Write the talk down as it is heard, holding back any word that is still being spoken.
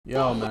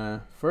Yo,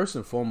 man. First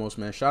and foremost,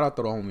 man, shout out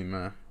to the homie,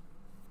 man.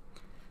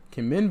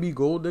 Can men be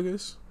gold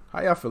diggers?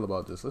 How y'all feel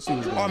about this? Let's see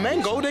what's going on. Are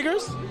men gold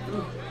diggers?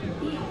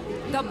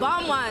 The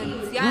bum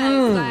ones,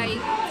 yes.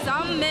 Like,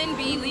 some men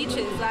be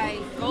leeches,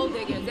 like, gold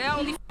diggers. They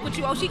only with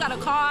you. Oh, she got a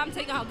car, I'm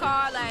taking her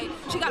car. Like,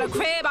 she got a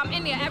crib, I'm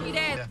in there every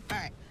day.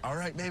 Yeah. All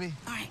right, baby.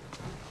 All right.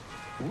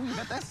 Ooh, you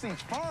got that seat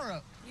far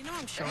up. You know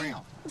I'm sure.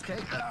 Okay.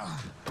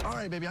 All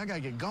right, baby, I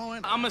gotta get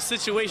going. I'm a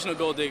situational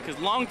gold digger,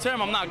 because long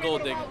term, I'm not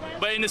gold digging.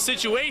 But in the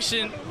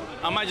situation,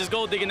 I might just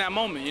gold dig in that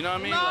moment, you know what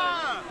I mean?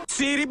 Like,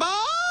 City boy!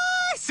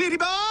 City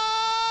boy!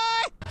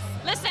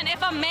 Listen,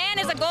 if a man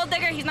is a gold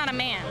digger, he's not a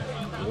man.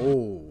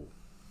 Oh.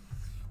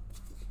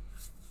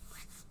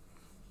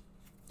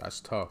 That's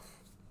tough.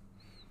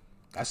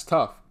 That's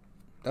tough.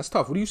 That's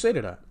tough. What do you say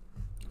to that?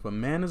 If a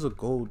man is a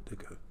gold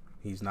digger,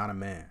 he's not a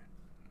man.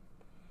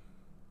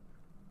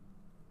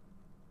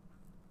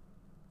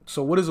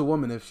 So what is a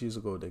woman if she's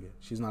a gold digger?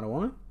 She's not a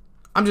woman?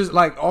 I'm just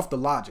like off the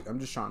logic. I'm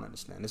just trying to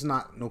understand. It's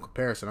not no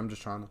comparison. I'm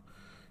just trying to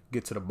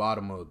get to the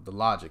bottom of the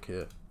logic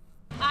here.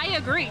 I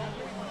agree.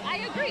 I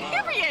agree,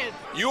 period.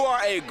 You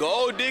are a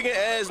gold digging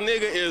ass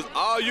nigga is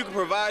all you can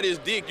provide is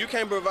dick. You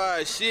can't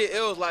provide shit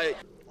else. Like,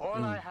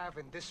 all I have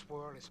in this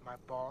world is my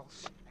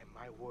balls and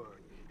my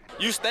word.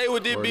 you stay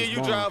with this bitch,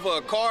 you drive her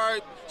a car,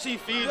 she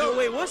feeds you.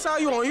 Wait, what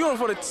side you on? You on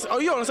for the?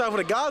 Are you on the side for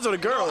the guys or the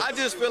girls? I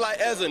just feel like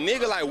as a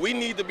nigga, like we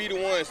need to be the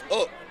ones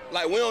up.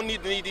 Like we don't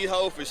need to need these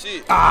hoes for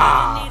shit.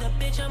 Ah. You know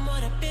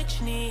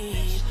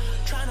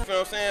what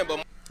I'm saying?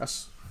 But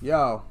That's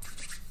yo.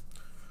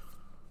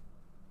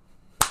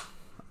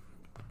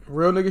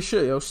 Real nigga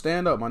shit, yo.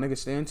 Stand up, my nigga.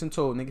 Stand 10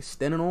 toes, nigga.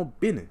 Standing on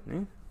business,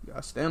 man. You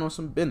gotta stand on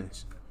some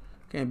business.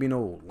 Can't be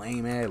no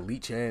lame ass,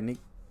 leech ass nigga.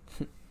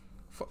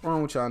 Fuck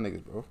wrong with y'all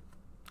niggas, bro.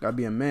 Gotta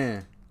be a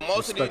man.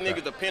 Most of these Respect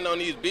niggas that. depend on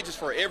these bitches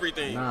for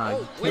everything. Nah,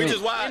 Which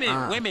is why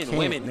women,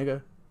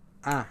 nigga.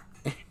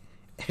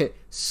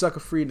 Sucker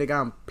free,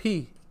 nigga. I'm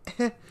P.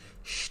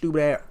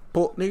 Stupid ass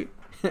pork, nigga.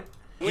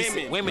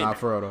 women. Nah,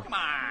 for real though. Come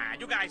on,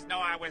 you guys know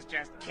I was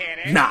just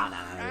kidding. Nah.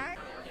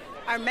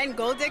 Are men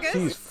gold diggers?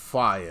 He's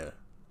fire.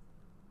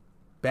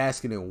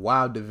 Basking in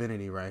wild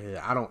divinity right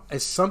here.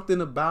 It's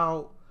something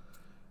about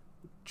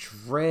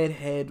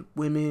dreadhead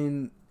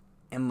women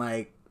and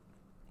like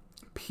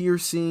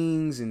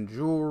piercings and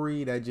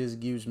jewelry that just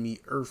gives me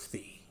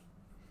earthy.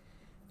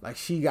 Like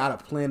she got a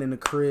plant in the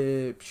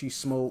crib. She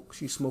smoke a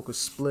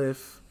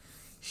spliff.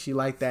 She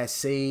like that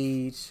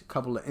sage. A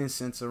couple of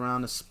incense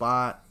around the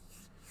spot.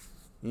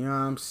 You know what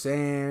I'm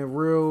saying?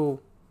 Real.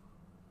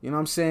 You know what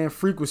I'm saying?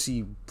 Frequency.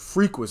 You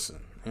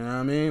know what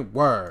I mean?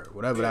 Word.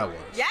 Whatever that was.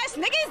 Yes,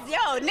 niggas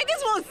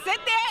will sit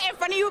there in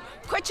front of you,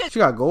 quit your She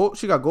got gold.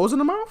 She got golds in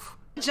the mouth.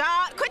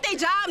 job, quit their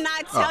job,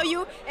 not tell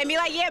you, and be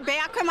like, yeah, babe,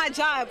 I quit my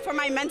job for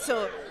my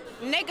mental.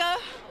 Nigga,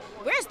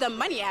 where's the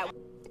money at?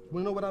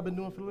 You know what I've been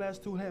doing for the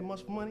last 2.5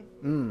 months for money?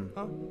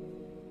 Huh?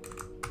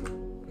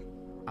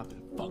 I've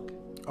been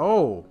fucking.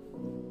 Oh.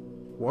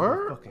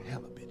 Word? Fucking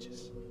hella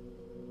bitches.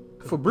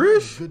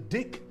 Fabrice? Good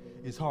dick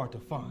is hard to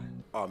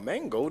find. Are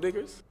men gold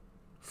diggers?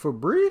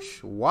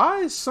 Fabrice? Why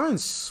is son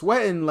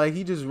sweating like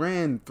he just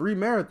ran 3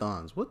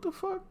 marathons? What the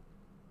fuck?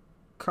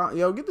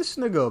 Yo, get this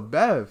nigga a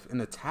bev and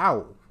a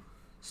towel.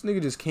 This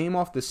nigga just came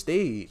off the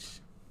stage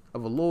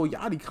of a Lil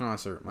Yachty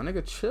concert. My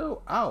nigga,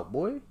 chill out,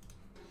 boy.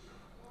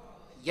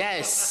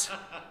 Yes.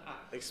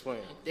 Explain.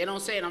 They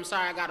don't say it. I'm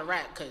sorry I got a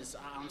rap, because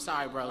I'm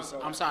sorry, bros.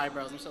 I'm sorry,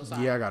 bros. I'm so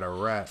sorry. Yeah, I got a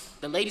rap.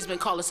 The ladies been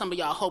calling some of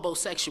y'all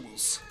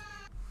hobosexuals.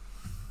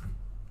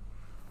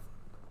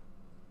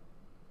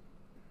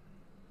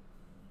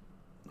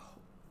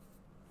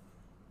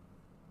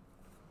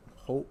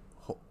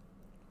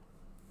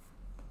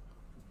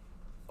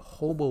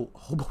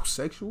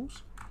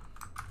 Hobosexuals?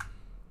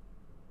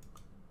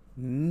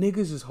 Niggas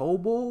is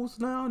hobos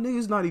now?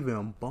 Niggas not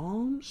even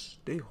bums?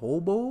 They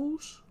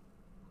hobos?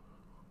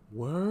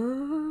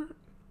 Word?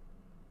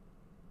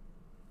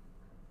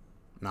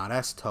 Nah,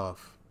 that's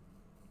tough.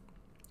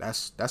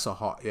 That's a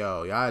hard...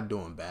 Yo, y'all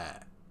doing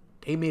bad.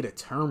 They made a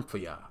term for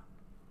y'all.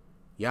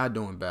 Y'all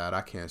doing bad.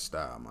 I can't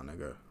style, my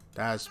nigga.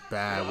 That's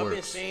bad work. I've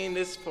been saying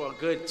this for a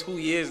good 2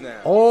 years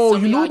now. Oh,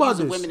 some you know of y'all about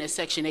using this? women at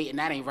Section 8, and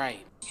that ain't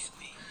right.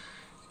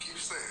 Keep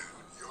saying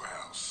your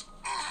house.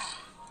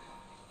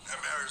 That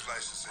marriage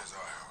license says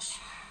our house.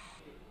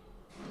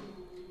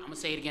 I'm gonna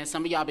say it again.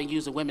 Some of y'all been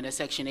using women at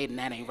Section 8, and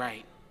that ain't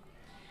right.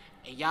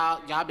 And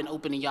y'all been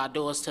opening y'all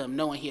doors to him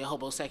knowing he a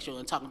homosexual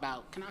and talking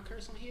about, can I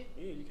curse on here?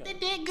 Yeah, you can. They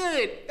did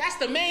good. That's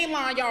the main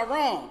line y'all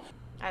wrong.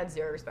 I had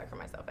zero respect for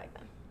myself back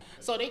then.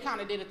 So they kind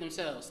of did it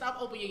themselves. Stop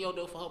opening your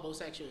door for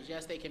homosexuals.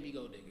 Yes, they can be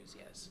gold diggers.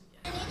 Yes.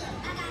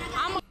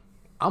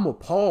 I'm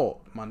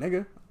appalled, my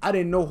nigga. I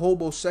didn't know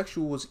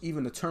homosexual was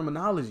even a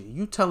terminology.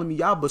 You telling me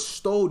y'all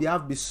besmirched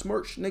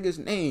niggas'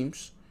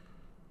 names,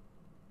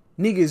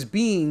 niggas'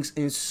 beings,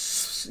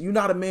 and you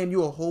not a man,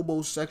 you a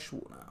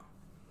homosexual now.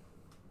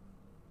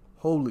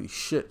 Holy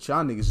shit,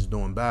 y'all niggas is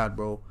doing bad,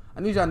 bro.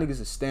 I need y'all niggas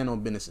to stand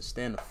on business and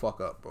stand the fuck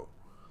up, bro.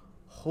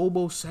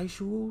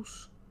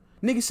 Homosexuals?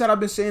 Niggas said I've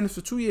been saying this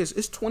for 2 years.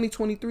 It's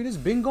 2023. This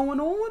been going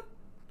on?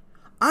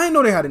 I didn't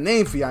know they had a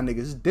name for y'all niggas.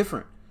 It's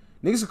different.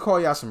 Niggas can call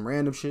y'all some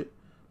random shit,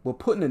 but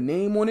putting a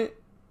name on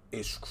it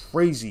is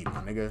crazy,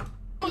 my nigga.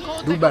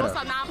 Do better.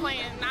 Not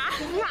playing.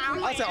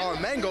 I said, "Oh,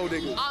 men gold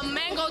diggers."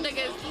 Men gold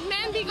diggers.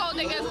 Men be gold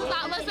diggers.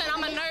 Stop, listen,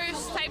 I'm a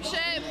nurse type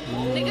shit.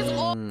 Niggas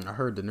all. I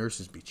heard the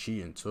nurses be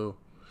cheating too.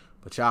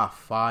 But y'all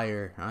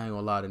fire. I ain't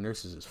gonna lie, the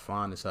nurses is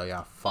fine as hell.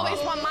 Y'all fire.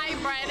 Always want my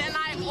bread, and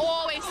I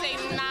always say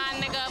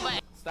nah, nigga,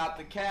 but. Stop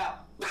the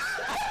cap.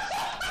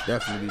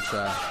 Definitely be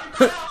trash.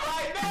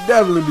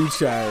 Definitely be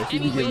trash. You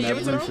be getting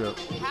that blue shirt.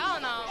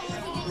 Hell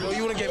no. Yo,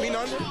 you wanna get me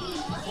none?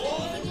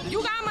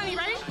 You got money,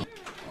 right?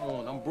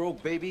 Oh, I'm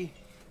broke, baby.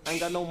 I ain't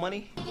got no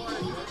money.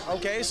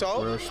 Okay,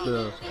 so. Real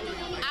still.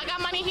 I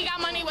got money, he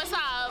got money, what's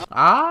up?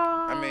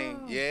 Ah. I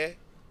mean, yeah.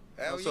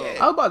 Hell yeah.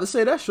 I was about to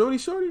say that shorty.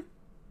 Hell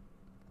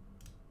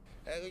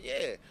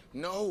yeah.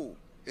 No,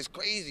 it's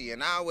crazy.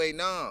 And I wait,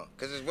 nah.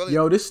 Because it's really.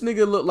 Yo, this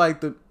nigga look like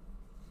the.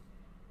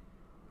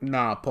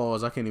 Nah,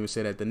 pause. I can't even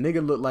say that. The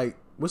nigga look like.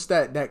 What's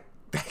that? The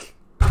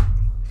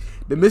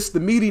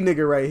Mr. Meaty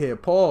nigga right here.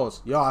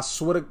 Pause. Yo, I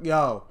swear to.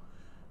 Yo.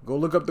 Go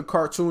look up the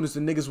cartoon. It's the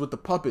niggas with the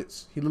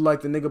puppets. He look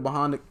like the nigga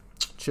behind the.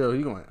 Chill.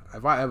 He going.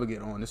 If I ever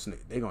get on this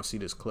nigga, they gonna see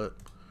this clip.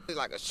 It's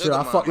like a Chill.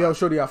 I fuck. Yo,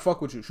 shorty, I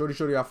fuck with you. Shorty,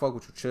 I fuck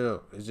with you.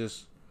 Chill. It's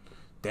just.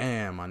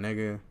 Damn, my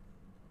nigga.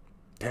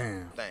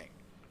 Damn. Thing.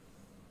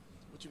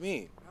 What you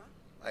mean?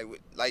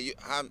 Like you,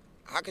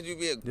 how could you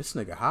be a This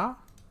nigga high?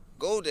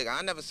 gold digger?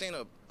 I never seen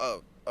a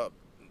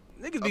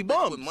Niggas be bitch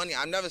bummed. with money.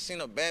 I never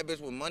seen a bad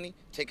bitch with money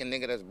take a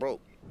nigga that's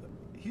broke.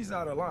 He's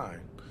out of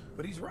line,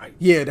 but he's right.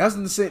 Yeah, that's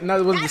the same.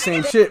 That wasn't the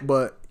same shit,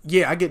 but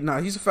yeah, I get. Nah,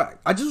 he's a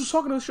fact. I just was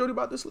talking to Shorty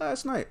about this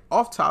last night.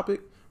 Off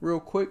topic, real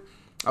quick.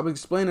 I was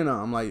explaining to her.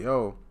 I'm like,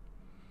 yo,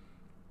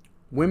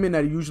 women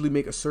that usually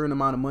make a certain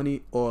amount of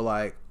money, or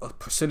like a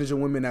percentage of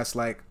women that's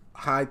like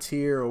high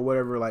tier or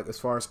whatever, like as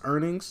far as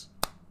earnings,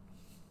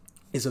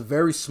 is a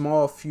very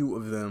small few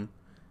of them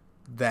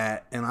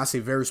that, and I say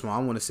very small.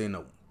 I want to say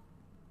no,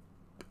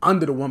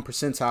 under the 1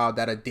 percentile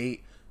that a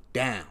date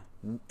down.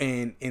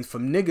 And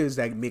from niggas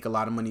that make a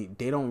lot of money,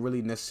 they don't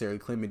really necessarily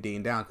claim it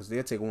dating down because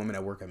they'll take a woman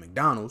that work at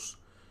McDonald's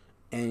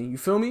and you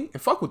feel me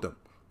and fuck with them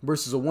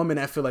versus a woman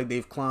that feel like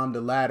they've climbed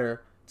the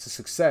ladder to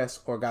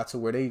success or got to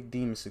where they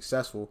deem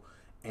successful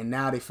and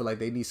now they feel like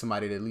they need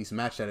somebody to at least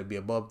match that and be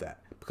above that,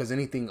 because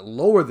anything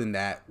lower than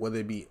that, whether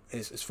it be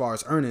as far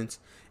as earnings,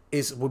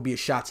 would be a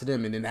shot to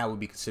them, and then that would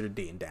be considered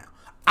dating down.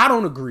 I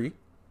don't agree,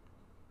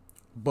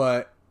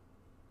 but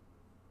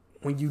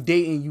when you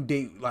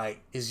date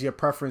like is your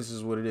preference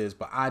is what it is,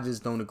 but I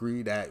just don't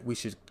agree that we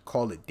should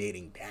call it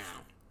dating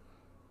down,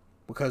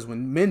 because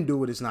when men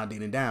do it, it's not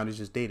dating down, it's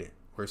just dating.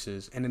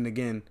 Versus, and then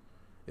again,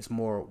 it's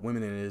more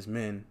women than it is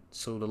men,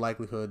 so the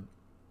likelihood,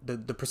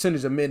 the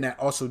percentage of men that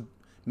also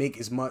make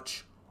as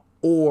much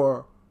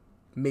or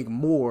make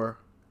more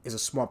is a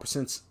small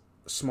percent,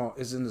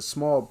 is in the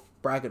small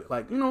bracket,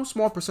 like, you know,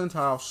 small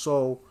percentile.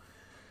 So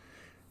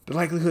the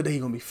likelihood that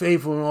he's gonna be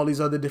faithful and all these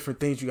other different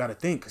things you got to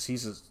think, because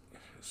it's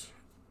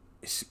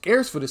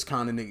scarce for this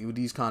kind of nigga, with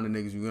these kind of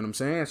niggas, you know what I'm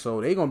saying? So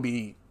they gonna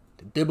be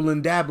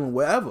dibbling dabbling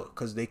wherever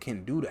because they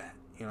can do that,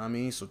 you know what I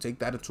mean? So take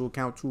that into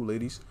account too,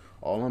 ladies.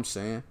 All I'm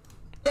saying.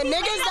 The niggas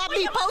that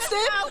be posting,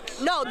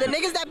 the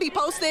niggas that be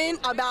posting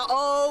about,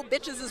 oh,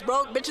 bitches is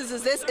broke, bitches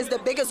is this, is the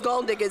biggest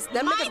gold diggers.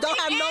 Them niggas don't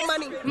have no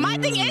money. My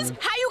thing is,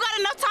 how you got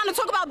enough time to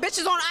talk about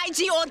bitches on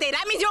IG all day?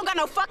 That means you don't got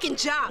no fucking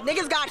job.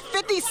 Niggas got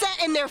 50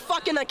 cent in their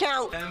fucking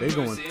account. They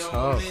going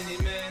tough.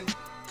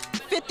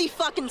 50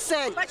 fucking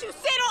cent. But you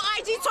sit on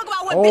IG talk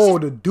about what bitches. Oh,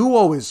 the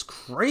duo is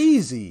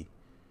crazy.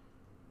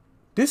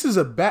 This is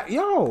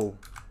yo.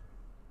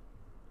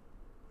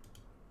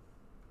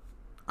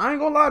 I ain't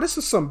gonna lie, this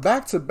is some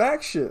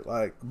back-to-back shit,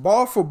 like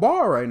bar for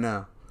bar right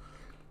now.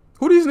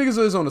 Who these niggas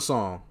is on the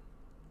song?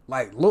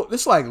 Like,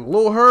 this like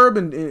Lil Herb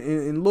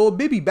and Lil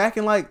Bibby back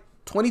in like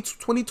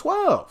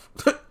 2012.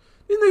 These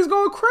niggas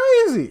going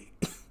crazy.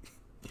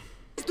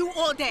 Do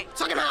all day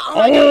talking about, oh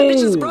my god,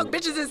 bitches broke,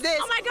 bitches is this.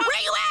 Oh my god,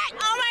 where you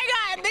at? Oh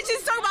my god,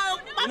 bitches talking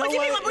about,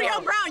 give me my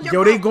Brio Brown.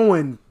 Yo, they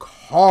going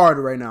hard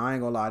right now. I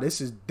ain't gonna lie, this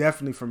is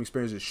definitely from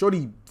experience.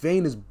 Shorty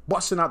vein is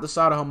busting out the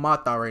side of her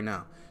mata right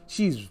now.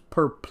 She's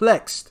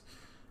perplexed.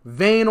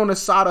 Vein on the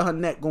side of her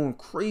neck going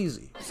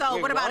crazy. So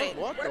what about it?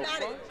 What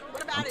about it?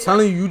 I'm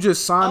telling you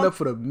just signed up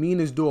for the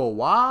meanest duo.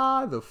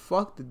 Why the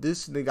fuck did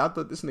this nigga? I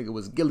thought this nigga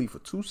was Gilly for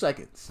 2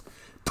 seconds.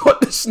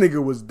 Thought this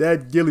nigga was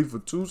dead Gilly for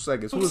 2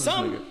 seconds. Who is this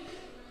nigga?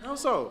 How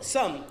so?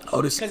 Some.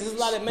 Oh, this. Because there's a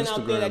lot of men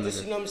out there that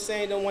just, you know what I'm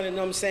saying, don't want to, you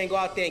know what I'm saying, go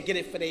out there and get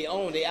it for their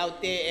own. They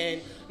out there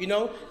and, you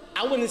know,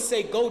 I wouldn't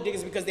say gold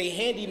diggers because they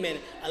handymen.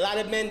 A lot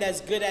of men that's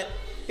good at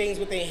things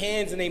with their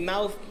hands and their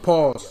mouth.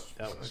 Pause.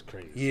 That was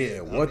crazy.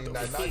 Yeah, what the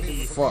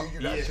fuck?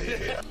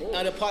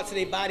 Other parts of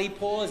their body,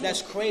 pause.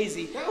 That's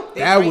crazy.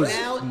 That was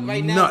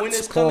right nuts. now,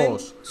 winter's coming,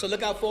 pause. so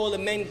look out for all the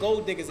men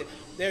gold diggers.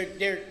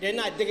 They're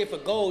not digging for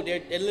gold.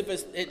 They're looking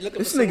this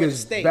for somewhere to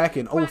nigga's stay. Back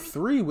in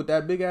 03 with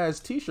that big ass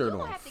t-shirt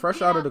on,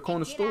 fresh out of the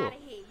corner store.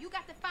 You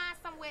got to find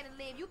somewhere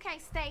to live. You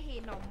can't stay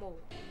here no more.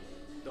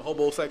 The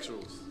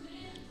homosexuals.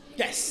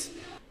 Yes.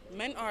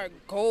 Men are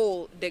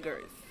gold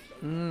diggers.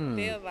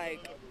 They're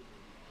like,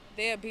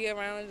 they'll be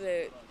around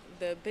the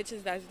the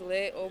bitches that's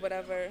lit or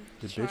whatever,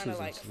 The trying to bitches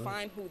like that's lit.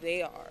 find who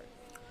they are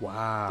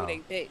Wow.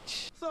 through they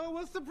bitch. So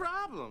what's the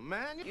problem,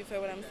 man? You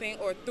feel what I'm saying?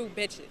 Or through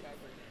bitches.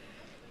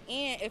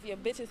 And if your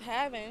bitch is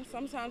having,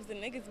 sometimes the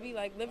niggas be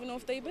like living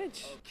off they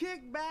bitch.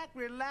 Kick back,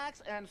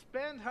 relax, and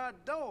spend her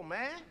dough,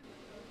 man.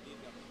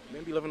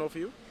 Men be living off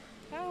you?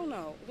 I don't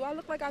know. Do I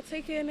look like I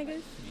take care of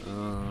niggas?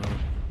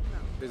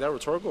 Is that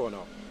rhetorical or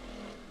no?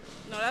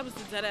 No, that was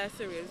dead ass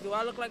serious. Do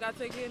I look like I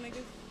take care of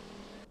niggas?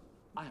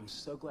 I am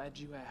so glad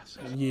you asked.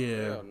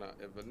 Yeah. Hell nah.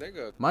 If a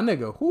nigga, My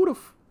nigga, who the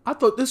I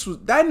thought this was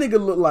that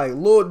nigga looked like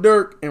Lil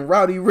Durk and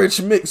Rowdy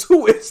Rich mix.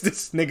 Who is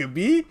this nigga,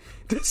 B?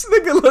 This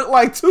nigga look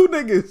like two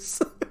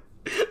niggas.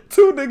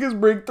 Two niggas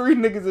bring three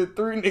niggas and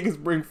three niggas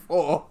bring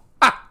four.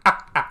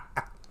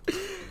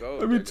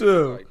 Let me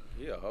chill. like,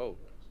 he a hoe.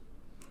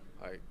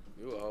 Like,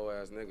 you a hoe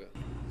ass nigga.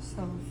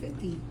 So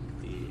 50.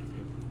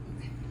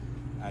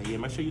 Yeah,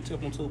 make sure you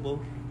tip them too,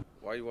 boo.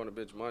 Why you want a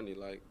bitch money?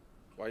 Like,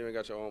 why you ain't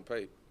got your own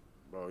pay?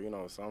 Bro, you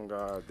know, some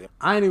guys, they...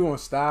 I ain't even on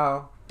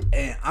style,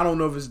 and I don't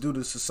know if it's due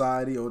to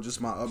society or just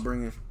my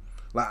upbringing.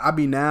 Like,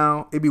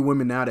 it be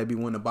women now that be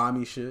wanting to buy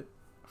me shit.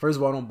 First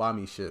of all, don't buy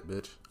me shit,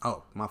 bitch.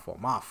 Oh, my fault.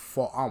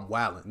 I'm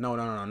wildin'. No,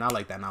 not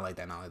like that.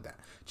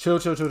 Chill.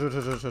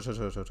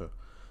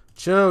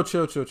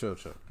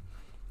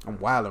 I'm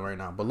wildin' right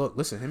now. But look,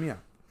 listen, hear me out.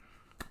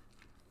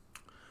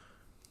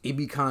 It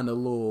be kind of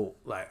little,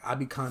 like, I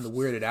be kind of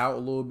weirded out a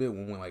little bit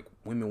when like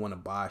women want to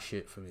buy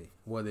shit for me,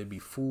 whether it be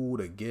food,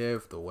 a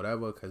gift, or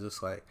whatever. Cause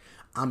it's like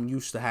I'm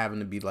used to having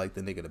to be like the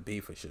nigga to pay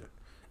for shit,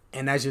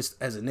 and that's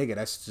just as a nigga,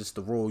 that's just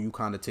the role you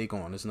kind of take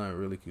on. There's nothing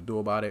really you can do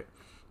about it.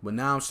 But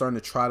now I'm starting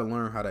to try to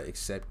learn how to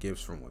accept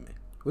gifts from women,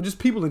 or just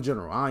people in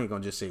general. I ain't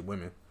gonna just say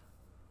women,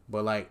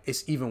 but like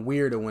it's even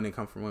weirder when it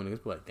comes from women.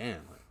 It's like,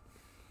 damn, like,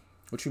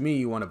 what you mean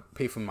you want to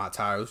pay for my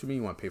tires? What you mean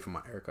you want to pay for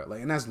my haircut? Like,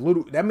 and that's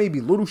little. That may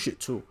be little shit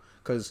too.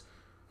 Cause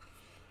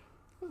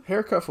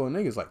haircut for a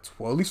nigga is like,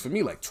 well, at least for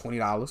me, like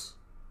 $20.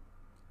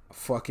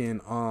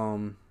 Fucking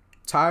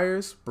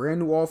tires, brand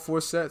new all 4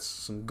 sets,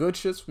 some good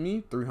shits for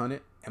me, $300.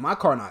 And my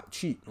car not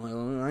cheap. Like,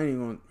 I ain't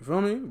gonna, you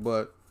feel me?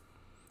 But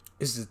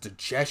it's just the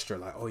gesture,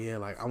 like, oh yeah,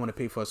 like I want to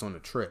pay for us on the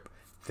trip.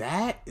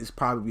 That is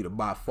probably the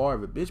by far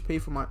of it. Bitch pay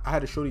for my. I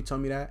had a shorty tell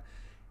me that,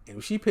 and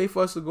if she pay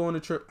for us to go on the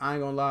trip, I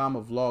ain't gonna lie, I'ma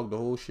vlog the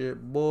whole shit,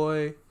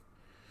 boy.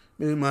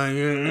 Nah,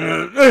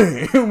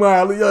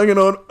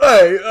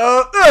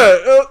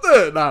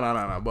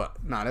 but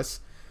nah,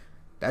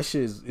 that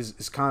shit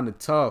is kind of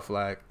tough.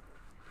 Like,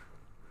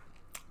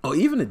 oh,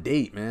 even a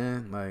date,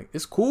 man. Like,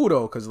 it's cool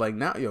though, cause like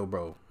now, yo,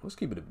 bro, let's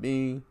keep it a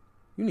bean.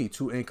 You need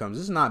 2 incomes.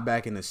 This is not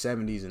back in the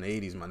 70s and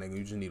 80s, my nigga.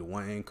 You just need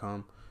 1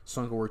 income.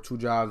 Son can work 2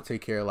 jobs to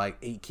take care of like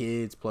 8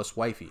 kids plus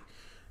wifey,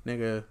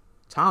 nigga.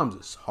 Times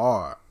is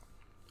hard.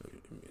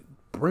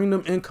 Bring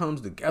them incomes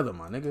together,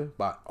 my nigga.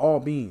 By all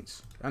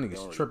means. Y'all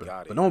niggas tripping.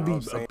 But don't be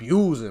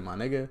abusing, my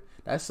nigga.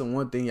 That's the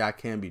one thing y'all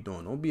can't be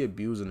doing. Don't be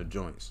abusing the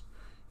joints.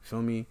 You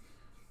feel me?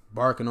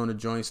 Barking on the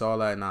joints, all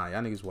that. Nah,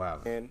 y'all niggas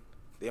wild. And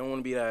they don't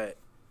want to be that.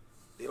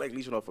 They like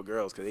leeching off for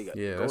girls because they got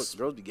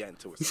girls be getting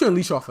to it. You shouldn't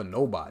leash off for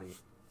nobody.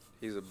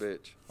 He's a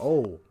bitch.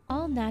 Oh.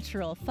 All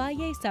natural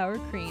Faye sour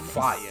cream.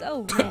 Fire. Is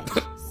so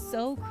rich,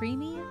 so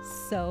creamy,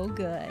 so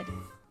good.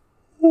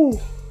 Ooh.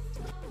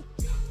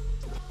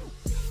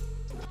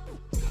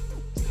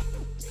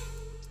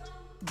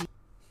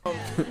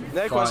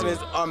 Next question is,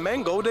 are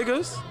men gold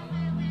diggers?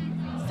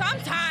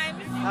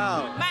 Sometimes.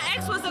 How? My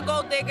ex was a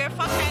gold digger.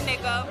 Fuck that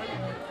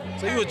nigga.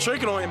 So you were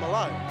tricking on him a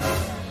lot.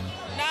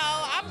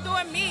 No, I'm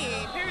doing me.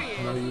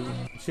 Period. No,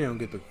 she don't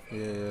get the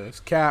it's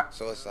cap.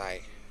 So it's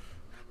like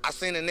I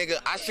seen a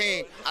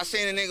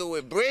nigga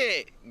with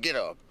bread get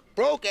a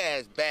broke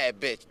ass bad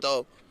bitch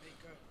though.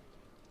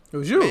 It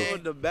was you.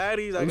 Man, the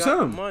baddies I got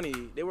the money,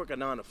 they work a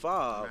 9 to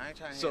 5. I ain't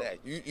trying to hear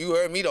that. You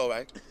heard me though,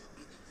 right?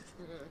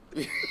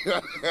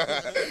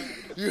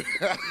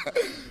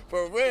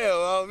 For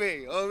real, on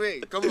me.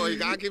 Come on, you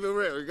gotta keep it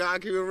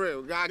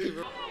real.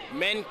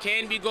 Men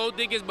can be gold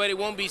diggers, but it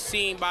won't be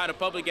seen by the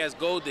public as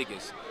gold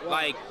diggers.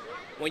 Like,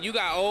 when you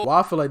got old Well,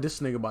 I feel like this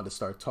nigga about to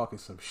start talking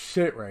some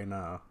shit right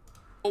now.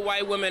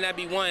 white women that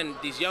be wanting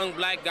these young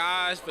black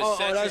guys for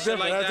sex and that's shit different.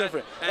 like That's that.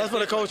 different. That's for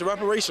the culture.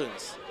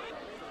 Reparations.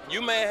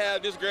 You may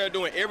have this girl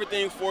doing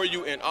everything for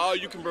you, and all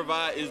you can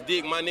provide is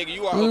dick, my nigga.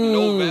 You are of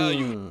no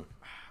value.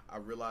 I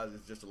realize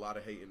it's just a lot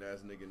of hating ass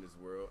nigga in this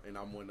world, and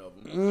I'm one of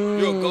them.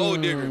 You're a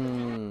gold digger.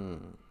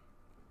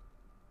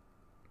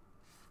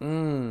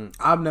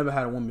 I've never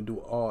had a woman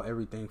do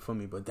everything for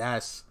me, but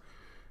that's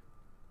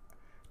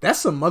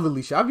some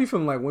motherly shit. I be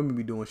feeling like women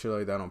be doing shit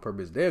like that on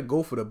purpose. They'll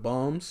go for the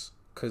bums,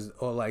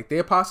 or like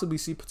they'll possibly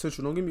see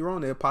potential. Don't get me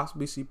wrong, they'll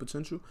possibly see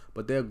potential,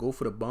 but they'll go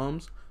for the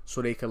bums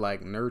so they could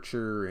like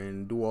nurture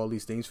and do all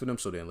these things for them.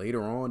 So then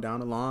later on down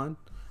the line,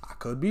 I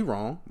could be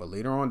wrong, but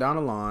later on down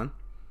the line,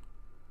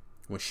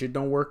 when shit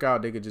don't work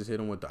out, they could just hit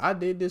them with I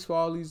did this for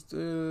all this,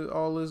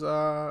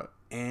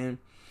 and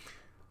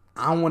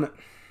I don't want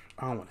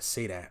to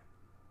say that.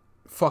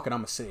 Fuck it, I'm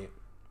gonna say it.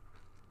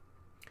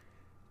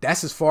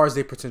 That's as far as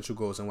their potential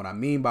goes, and what I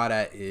mean by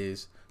that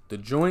is The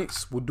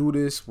joints will do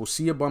this. We'll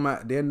see a bum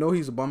ass. They'll know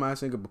he's a bum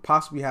ass nigga, but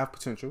possibly have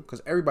potential because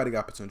everybody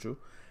got potential.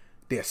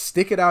 They'll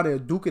stick it out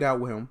and duke it out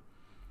with him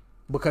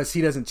because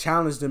he doesn't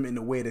challenge them in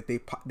the way that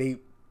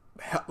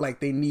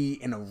they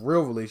need in a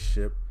real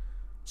relationship.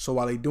 So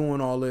while they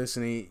doing all this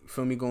and they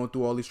feel me going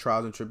through all these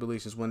trials and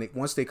tribulations,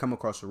 once they come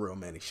across a real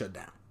man, they shut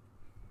down.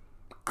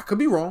 I could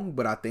be wrong,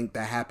 but I think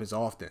that happens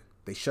often.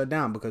 They shut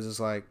down because it's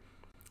like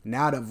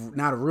now the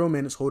real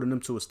man is holding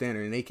them to a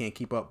standard and they can't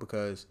keep up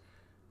because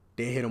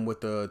they hit them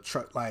with the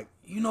truck, like,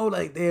 you know,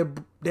 like they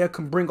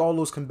can bring all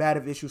those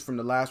combative issues from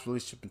the last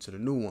relationship into the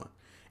new one,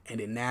 and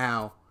then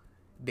now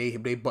they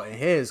butting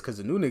heads because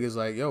the new nigga's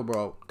like, yo,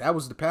 bro, that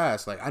was the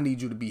past. Like, I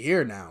need you to be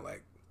here now.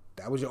 Like,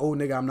 that was your old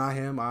nigga. I'm not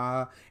him.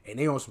 And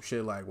they on some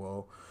shit like,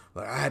 well,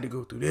 like I had to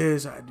go through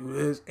this, I had to do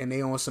this, and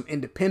they on some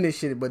independent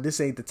shit, but this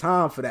ain't the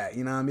time for that.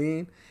 You know what I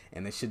mean?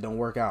 And this shit don't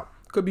work out.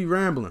 Could be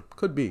rambling.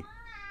 Could be.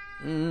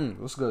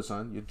 What's good,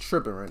 son? You're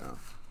tripping right now.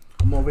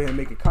 I'm over here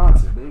making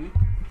content, baby.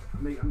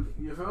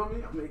 You feel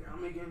me? I'm making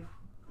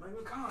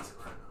content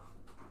right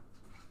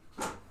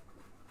now.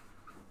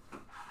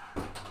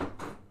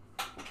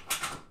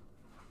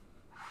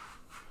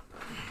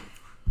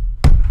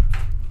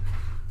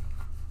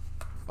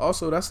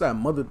 Also, that's that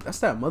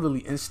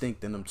motherly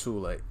instinct in them too,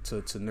 like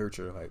to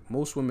nurture. Like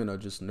most women are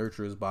just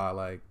nurturers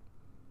by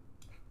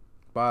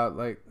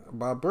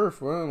birth,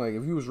 bro. Like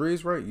if you was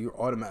raised right, you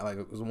automatically,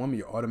 like as a woman,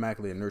 you're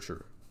automatically a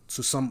nurturer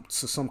to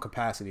some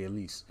capacity at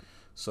least.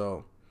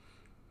 So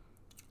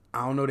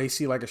I don't know, they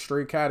see like a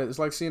stray cat. It's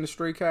like seeing a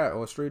stray cat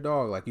or a stray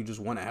dog. Like you just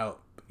want to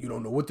help. You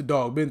don't know what the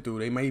dog been through.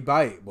 They may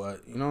bite,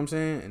 but you know what I'm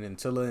saying? And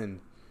until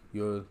then,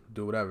 you'll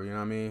do whatever, you know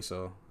what I mean?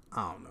 So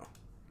I don't know.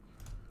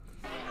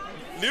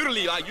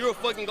 Literally, like you're a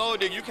fucking gold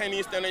digger. You can't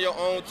even stand on your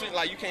own,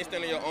 like you can't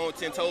stand on your own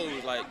 10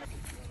 toes. Like,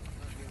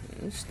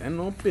 you standing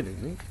on business,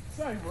 nigga.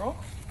 Sorry, bro.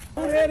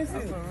 Who the hell this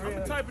is? I'm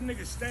the type of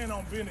nigga stand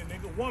on business,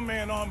 nigga. One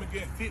man arm and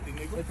get 50,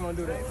 nigga. What you wanna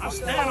do that? I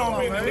stand on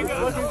business,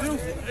 nigga. What you do?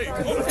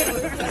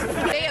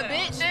 They a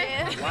bitch,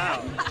 man.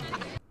 Wow.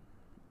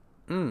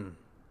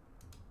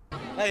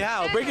 Hey,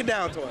 how? Break it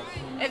down to us.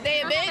 If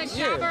they a bitch,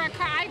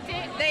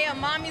 they a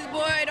mommy's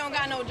boy, don't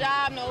got no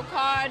job, no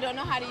car, don't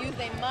know how to use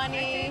their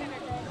money.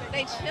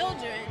 They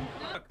children.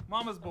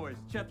 Mama's boys,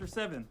 chapter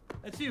 7.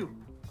 That's you.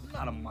 I'm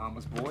not a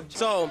mama's boy.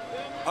 So,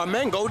 are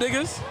men gold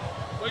diggers?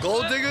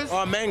 Gold diggers?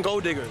 Are men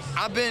gold diggers?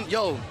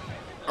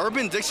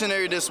 Urban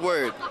Dictionary, this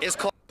word. It's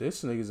called...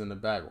 This nigga's in the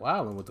back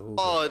wilding with the hookah.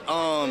 Called,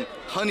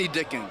 honey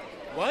dicking.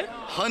 What?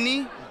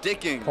 Honey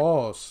dicking.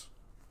 Pause.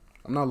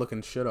 I'm not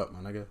looking shit up, my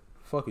nigga.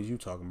 Fuck is you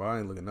talking about? I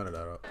ain't looking none of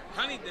that up.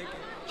 Honey dicking.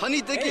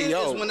 Honey dicking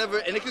is whenever,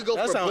 and it could go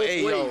for both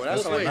ways.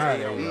 That's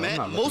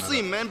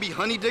Mostly men be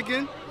honey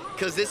dicking.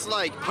 Cause it's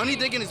like, honey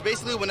dicking is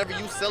basically whenever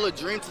you sell a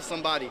dream to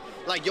somebody.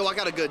 Like, yo, I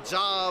got a good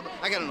job,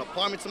 I got an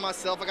apartment to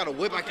myself, I got a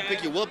whip I can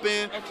pick you up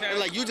in. And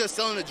like, you just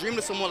selling a dream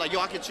to someone, like,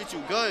 yo, I can treat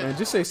you good. Man,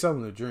 just say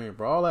selling a dream,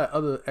 bro. All that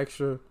other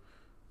extra,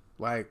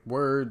 like,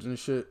 words and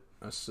shit,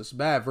 that's just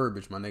bad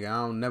verbiage, my nigga.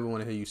 I don't never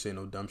want to hear you say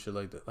no dumb shit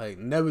like that. Like,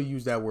 never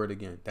use that word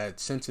again. That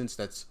sentence,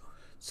 that's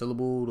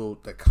syllable,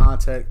 the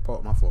contact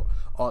part, my fault.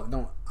 I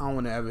don't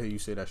want to ever hear you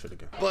say that shit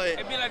again. But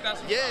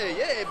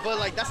yeah, but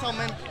like that's how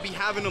men be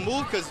having to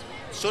move, cause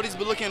shorties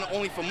be looking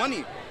only for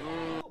money.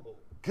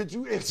 Could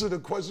you answer the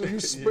question? You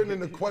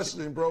spinning the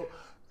question, bro.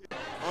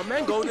 Are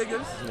men gold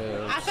diggers?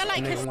 Yeah, I feel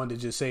like nigga wanted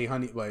to just say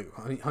honey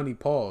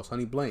pause,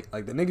 honey blank.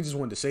 Like the nigga just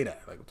wanted to say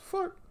that. Like what the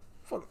fuck?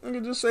 Fuck,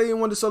 nigga just say you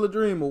wanted to sell a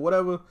dream or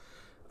whatever.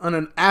 And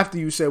then after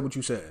you said what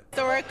you said.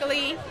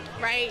 Historically,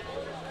 right?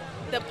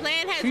 The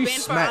plan has been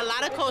for a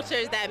lot of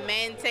cultures that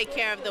men take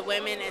care of the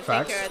women and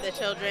take care of the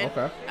children.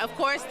 Okay. Of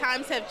course,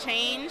 times have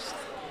changed.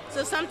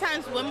 So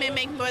sometimes women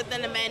make more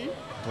than the men.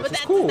 But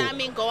that cool. does not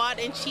mean go out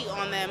and cheat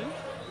on them.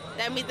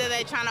 That means that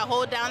they're trying to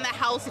hold down the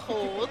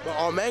household. But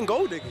are men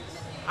gold diggers?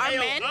 Are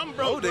men? I'm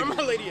broke. Where my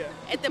lady at?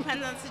 It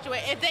depends on the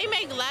situation. If they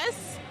make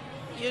less,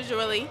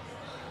 usually.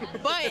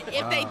 But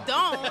if they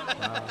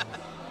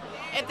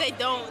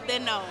don't,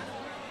 then no.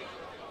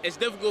 It's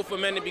difficult for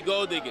men to be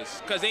gold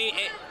diggers because ain't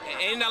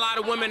a lot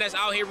of women that's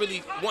out here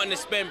really wanting to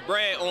spend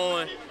bread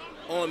on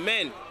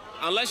men.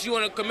 Unless you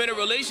want to commit a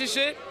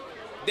relationship,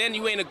 then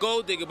you ain't a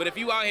gold digger. But if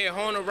you out here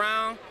hoeing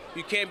around,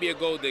 you can't be a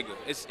gold digger.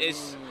 It's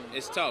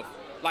tough.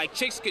 Like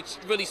chicks could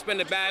really spend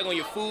a bag on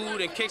your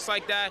food and kicks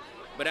like that,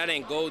 but that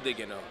ain't gold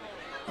digging though.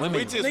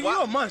 Women. Nigga, you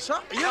a munch,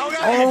 huh?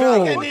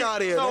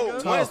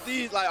 So once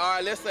these, like, all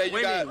right, let's say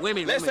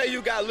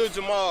you got Lil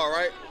Jamal,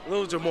 right?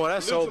 Lil Jamal,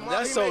 that's so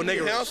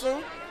nigga.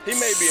 Handsome. He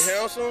may be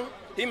handsome.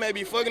 He may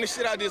be fucking the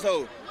shit out this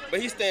hoe,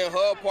 but he stay in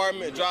her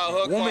apartment, drive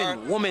her car.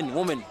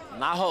 Woman,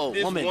 not hoe.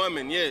 This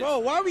woman, yeah. Bro,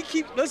 why we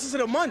keep listening to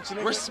the munch,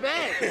 nigga?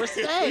 Respect.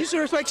 You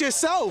should respect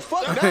yourself.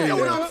 Fuck that. You know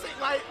what I'm saying?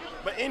 Like,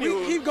 but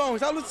anyway, keep going.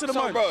 Stop listening to the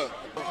munch. Bro,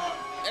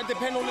 it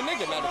depends on the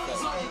nigga, matter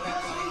of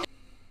fact.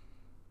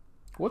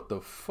 What the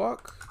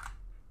fuck?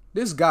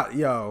 This guy,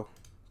 yo,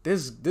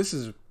 this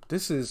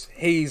is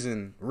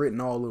hazing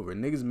written all over.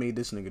 Niggas made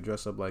this nigga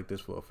dress up like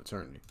this for a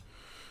fraternity.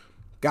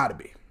 Gotta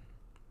be.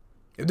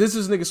 If this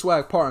is nigga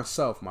swag part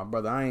himself, my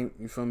brother, I ain't,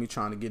 you feel me,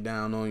 trying to get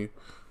down on you.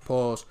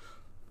 Pause.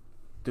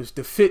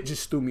 The fit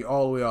just threw me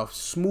all the way off.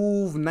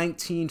 Smooth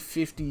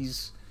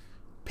 1950s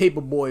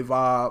paperboy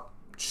vibe,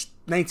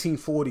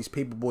 1940s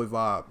paperboy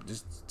vibe.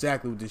 Just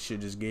exactly what this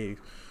shit just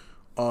gave.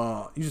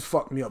 You just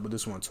fucked me up with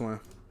this one, twin.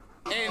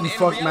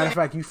 Matter of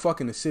fact, you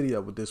fucking the city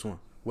up with this one.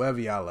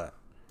 Wherever y'all at.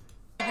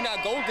 We're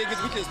not gold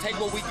diggers. We just take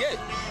what we get.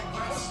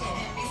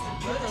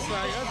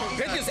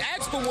 Bitches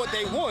ask for what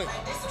they want,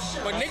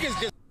 but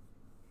niggas just.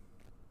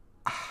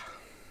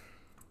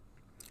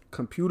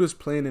 Computers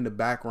playing in the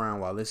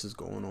background while this is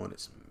going on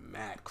is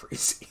mad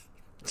crazy.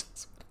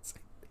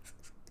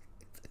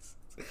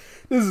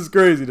 This is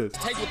crazy. This.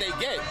 Take what they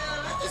get.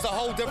 It's a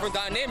whole different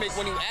dynamic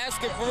when you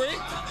asking for it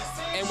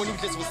and when you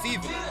just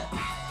receiving it.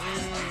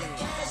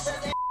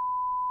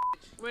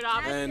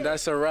 And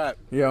that's a wrap.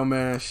 Yo,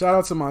 man, shout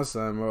out to my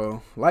son,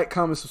 bro. Like,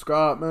 comment,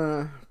 subscribe,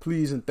 man.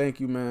 Please and thank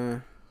you,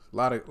 man. A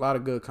lot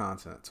of good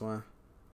content, twin.